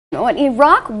An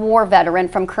Iraq War veteran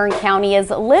from Kern County is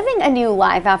living a new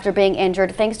life after being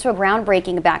injured thanks to a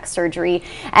groundbreaking back surgery.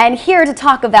 And here to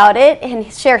talk about it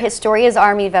and share his story is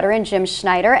Army veteran Jim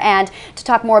Schneider. And to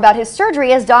talk more about his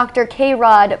surgery is Dr.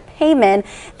 Rad Payman.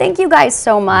 Thank you guys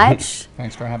so much.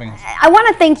 Thanks for having us. I want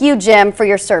to thank you, Jim, for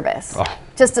your service.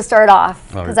 Just to start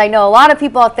off, because I know a lot of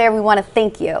people out there, we want to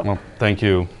thank you. Well, thank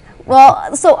you.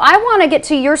 Well, so I want to get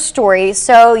to your story.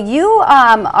 So you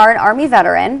are an Army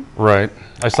veteran. Right.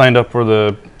 I signed up for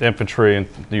the infantry in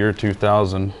the year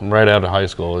 2000, right out of high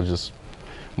school. It just,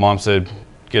 Mom said,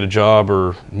 get a job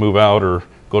or move out or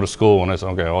go to school. And I said,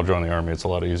 okay, I'll join the Army. It's a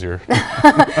lot easier.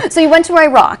 So you went to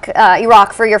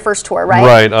Iraq for your first tour,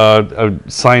 right? Right. I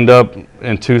signed up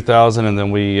in 2000, and then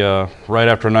we, right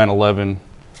after 9/11,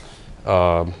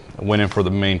 went in for the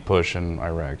main push in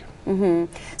Iraq.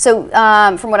 So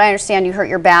from what I understand, you hurt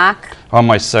your back? On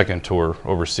my second tour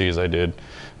overseas, I did.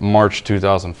 March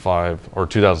 2005, or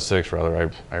 2006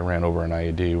 rather, I ran over an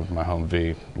IED with my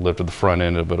Humvee, lifted the front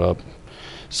end of it up,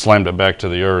 slammed it back to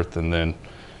the earth, and then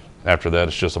after that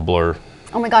it's just a blur.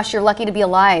 Oh my gosh, you're lucky to be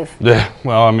alive. Yeah,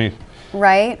 well, I mean.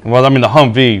 Right? Well, I mean, the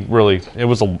Humvee really, it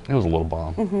was a little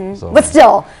bomb. So. But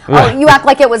still, you act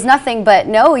like it was nothing, but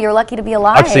no, you're lucky to be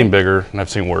alive. I've seen bigger and I've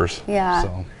seen worse.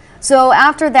 Yeah. So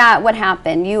after that, what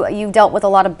happened? You dealt with a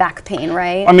lot of back pain,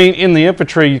 right? I mean, in the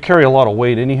infantry, you carry a lot of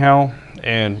weight anyhow.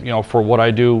 And, you know, for what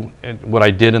I do, what I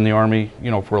did in the Army,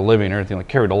 you know, for a living and everything, I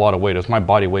carried a lot of weight. It was my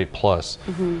body weight plus.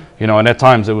 You know, and at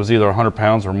times it was either 100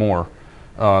 pounds or more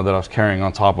that I was carrying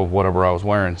on top of whatever I was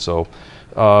wearing. So,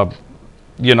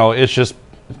 you know, it's just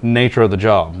nature of the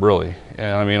job, really.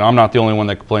 And I mean, I'm not the only one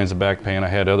that complains of back pain. I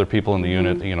had other people in the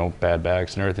unit, you know, bad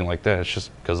backs and everything like that. It's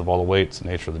just because of all the weight, it's the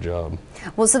nature of the job.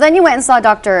 Well, so then you went and saw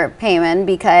Dr. Payman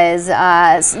because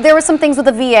there were some things with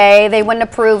the VA. They wouldn't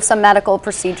approve some medical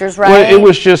procedures, right? Well, it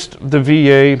was just the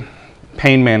VA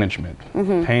pain management.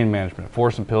 Pain management,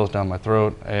 forcing pills down my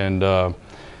throat. And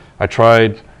I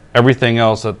tried everything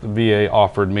else that the VA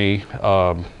offered me,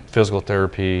 physical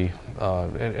therapy,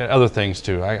 and other things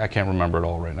too. I can't remember it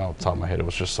all right now off the top of my head. It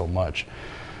was just so much.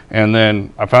 And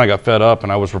then I finally got fed up,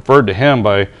 and I was referred to him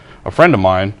by a friend of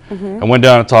mine. I went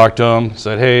down and talked to him,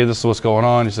 said, hey, this is what's going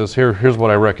on. He says, here's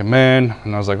what I recommend.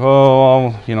 And I was like,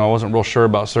 oh, you know, I wasn't real sure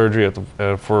about surgery at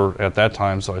that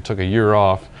time, so I took a year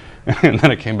off. And then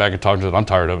I came back and talked to him. I'm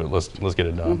tired of it. Let's get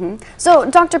it done. So,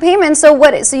 Dr. Payman,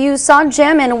 so you saw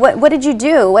Jim, and what did you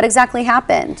do? What exactly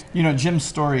happened? You know, Jim's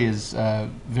story is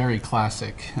very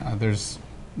classic. There's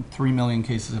 3 million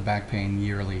cases of back pain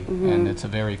yearly, and it's a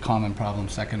very common problem,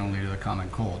 second only to the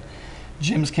common cold.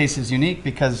 Jim's case is unique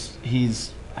because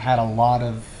he's had a lot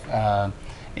of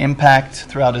impact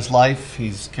throughout his life.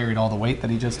 He's carried all the weight that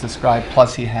he just described,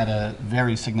 plus he had a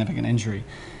very significant injury.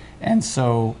 And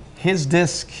so his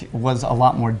disc was a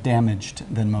lot more damaged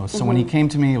than most. So when he came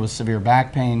to me, it was severe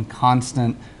back pain,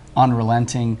 constant,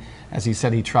 unrelenting. As he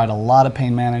said, he tried a lot of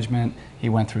pain management. He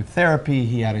went through therapy,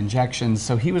 he had injections.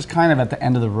 So he was kind of at the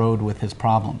end of the road with his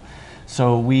problem.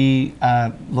 So we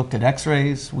looked at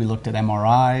x-rays, we looked at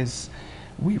MRIs.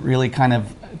 We really kind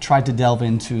of tried to delve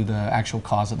into the actual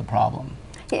cause of the problem.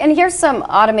 And here's some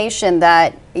automation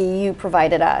that you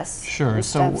provided us. Sure.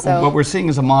 So what we're seeing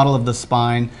is a model of the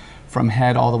spine from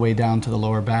head all the way down to the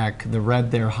lower back. The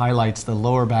red there highlights the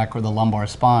lower back or the lumbar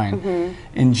spine.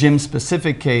 In Jim's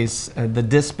specific case, the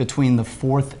disc between the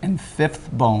 4th and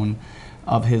 5th bone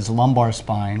of his lumbar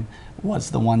spine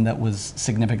was the one that was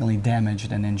significantly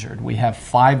damaged and injured. We have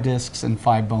 5 discs and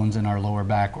 5 bones in our lower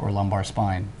back or lumbar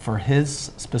spine. For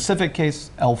his specific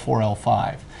case, L4,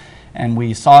 L5. And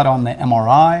we saw it on the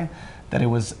MRI that it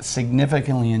was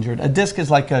significantly injured. A disc is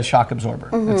like a shock absorber.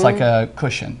 It's like a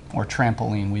cushion or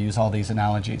trampoline. We use all these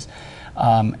analogies.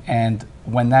 And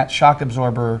when that shock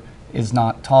absorber is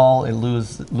not tall, it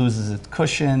loses its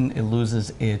cushion, it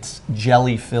loses its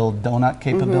jelly-filled donut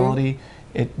capability.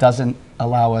 It doesn't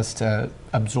allow us to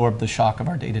absorb the shock of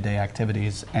our day-to-day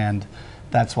activities, and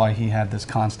that's why he had this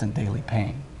constant daily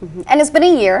pain. And it's been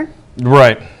a year.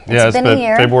 Right. Yeah, it's been a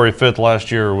year. February 5th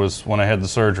last year was when I had the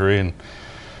surgery, and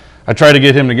I tried to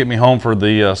get him to get me home for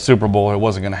the Super Bowl. It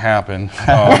wasn't going to happen.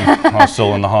 I was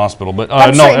still in the hospital. But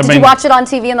no, did you watch it on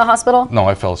TV in the hospital? No,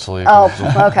 I fell asleep. Oh,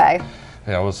 okay.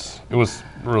 Yeah, it was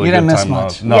really you good didn't miss time.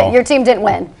 Much. No, yeah, your team didn't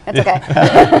win. It's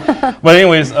okay. But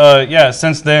anyways, yeah.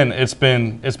 Since then, it's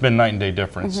been night and day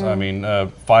difference. I mean,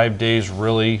 5 days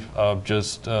really of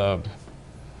just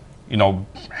you know,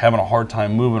 having a hard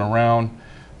time moving around.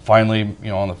 Finally, you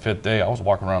know, on the 5th day, I was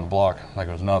walking around the block like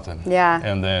it was nothing. Yeah.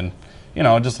 And then, you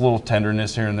know, just a little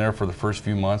tenderness here and there for the first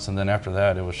few months, and then after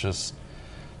that, it was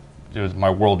my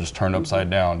world just turned upside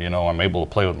down. You know, I'm able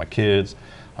to play with my kids.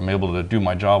 I'm able to do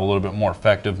my job a little bit more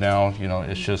effective now. You know,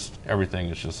 it's just, everything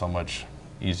is just so much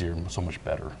easier and so much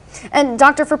better. And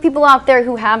doctor, for people out there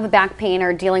who have back pain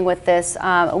or dealing with this,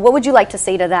 what would you like to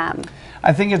say to them?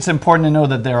 I think it's important to know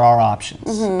that there are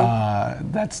options.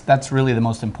 That's really the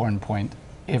most important point.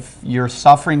 If you're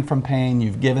suffering from pain,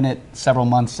 you've given it several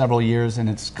months, several years, and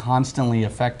it's constantly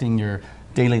affecting your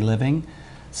daily living,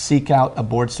 seek out a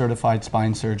board-certified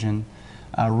spine surgeon.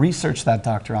 Research that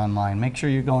doctor online. Make sure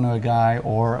you're going to a guy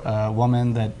or a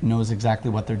woman that knows exactly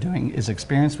what they're doing, is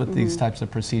experienced with these types of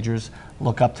procedures.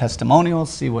 Look up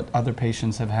testimonials, see what other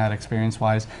patients have had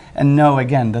experience-wise, and know,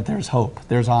 again, that there's hope,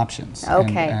 there's options,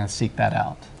 and seek that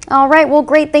out. All right, well,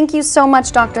 great. Thank you so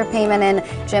much, Dr. Payman,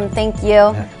 and Jim, thank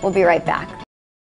you. We'll be right back.